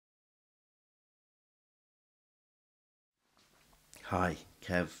Hi,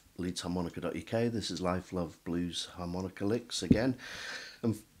 Kev, leadsharmonica.uk. This is Life, Love, Blues, Harmonica Licks again.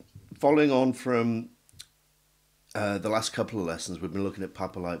 And following on from the last couple of lessons, we've been looking at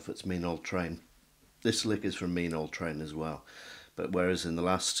Papa Lightfoot's Mean Old Train. This lick is from Mean Old Train as well. But whereas in the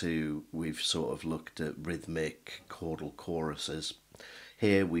last two, we've sort of looked at rhythmic chordal choruses,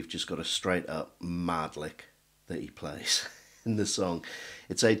 here we've just got a straight up mad lick that he plays in the song.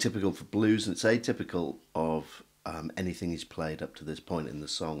 It's atypical for blues, and it's atypical of anything he's played up to this point in the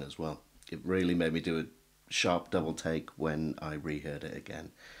song as well. It really made me do a sharp double take when I reheard it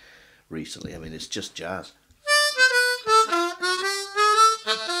again recently. I mean, it's just jazz.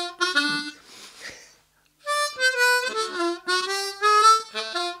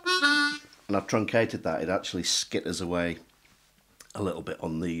 And I've truncated that. It actually skitters away a little bit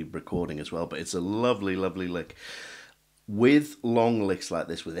on the recording as well, but it's a lovely, lovely lick. With long licks like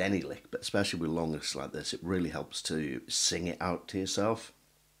this, with any lick, but especially with long licks like this, it really helps to sing it out to yourself.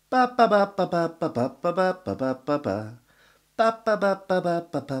 You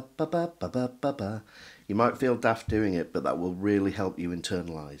might feel daft doing it, but that will really help you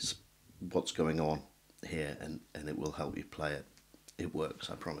internalize what's going on here, and it will help you play it. It works,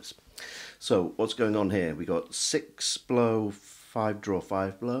 I promise. So what's going on here? We got 6 blow, 5 draw,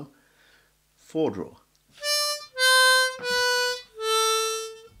 5 blow, 4 draw.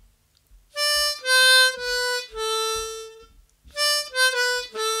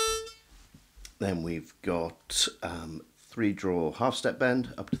 Then we've got 3 draw, half step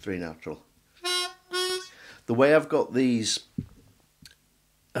bend, up to 3 natural. The way I've got these,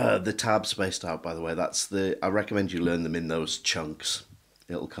 the tabs spaced out, by the way, I recommend you learn them in those chunks.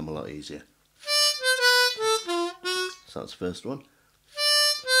 It'll come a lot easier. So that's the first one.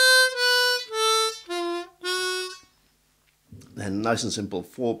 Then nice and simple,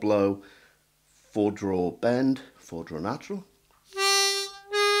 4 blow, 4 draw bend, 4 draw natural.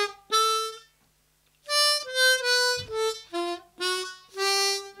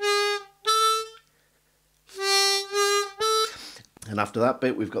 And after that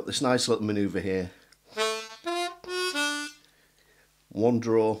bit, we've got this nice little manoeuvre here. 1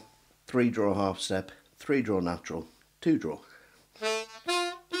 draw, 3 draw half step, 3 draw natural, 2 draw.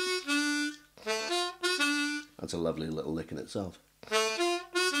 That's a lovely little lick in itself.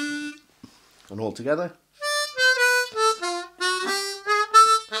 And all together.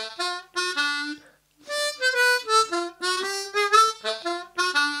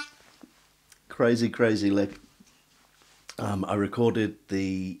 Crazy, crazy lick. I recorded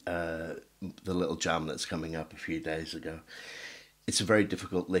the little jam that's coming up a few days ago. It's a very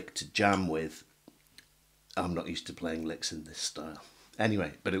difficult lick to jam with. I'm not used to playing licks in this style.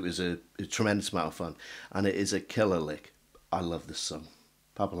 Anyway, but it was a tremendous amount of fun, and it is a killer lick. I love this song.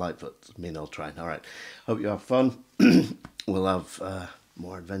 Papa Lightfoot, Mean Old Train. All right, hope you have fun. We'll have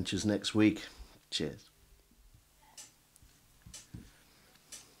more adventures next week. Cheers.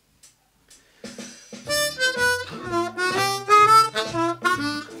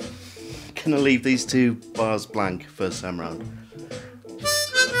 Gonna leave these 2 bars blank first time round.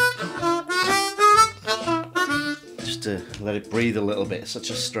 Just to let it breathe a little bit. It's such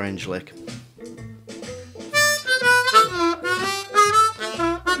a strange lick.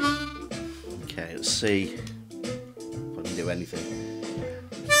 Okay, let's see if I can do anything.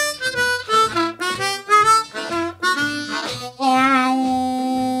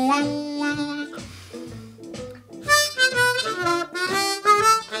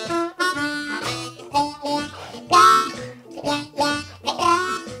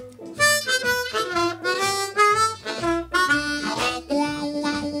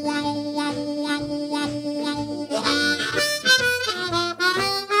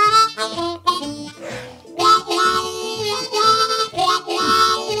 Yeah.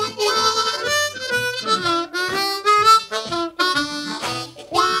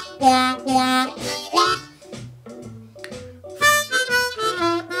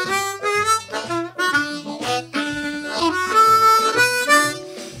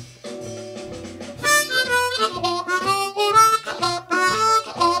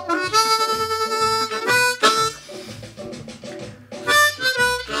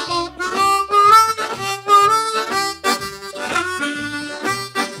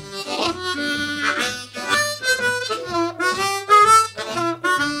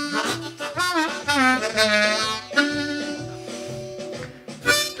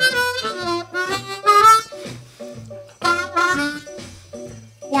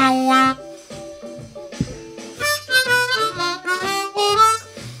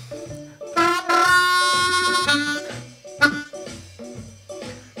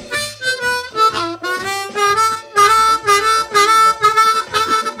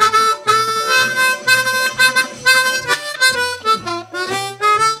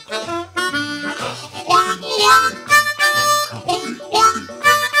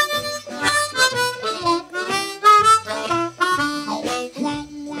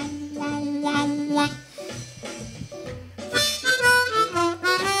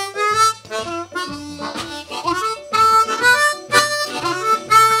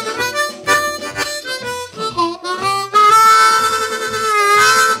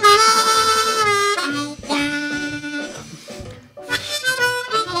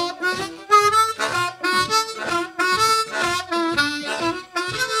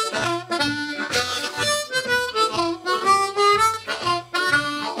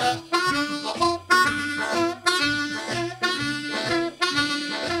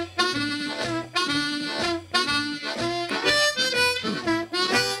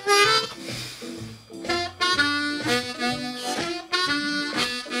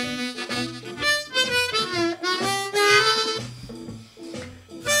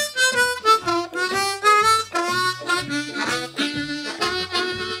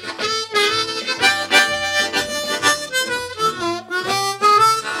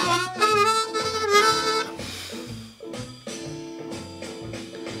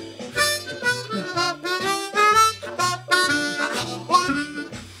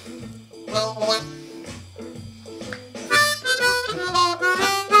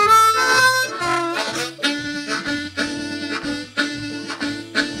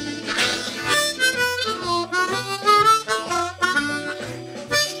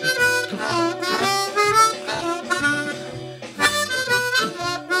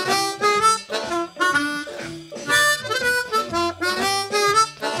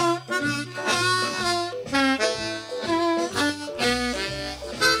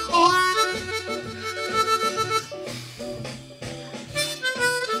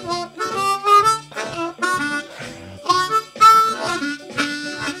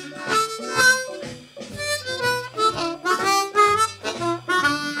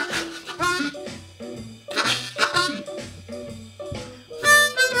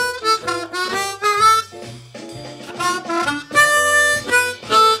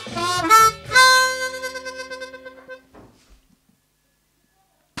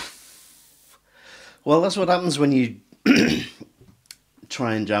 Well, that's what happens when you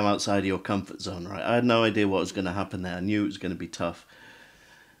try and jam outside of your comfort zone, right? I had no idea what was going to happen there. I knew it was going to be tough.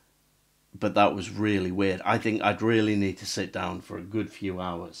 But that was really weird. I think I'd really need to sit down for a good few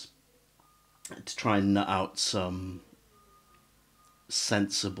hours to try and nut out some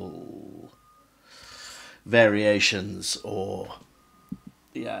sensible variations or,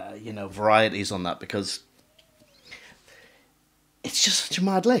 yeah, you know, varieties on that, because it's just such a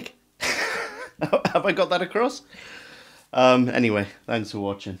mad lick. Have I got that across? Anyway, thanks for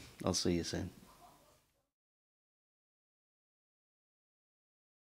watching. I'll see you soon.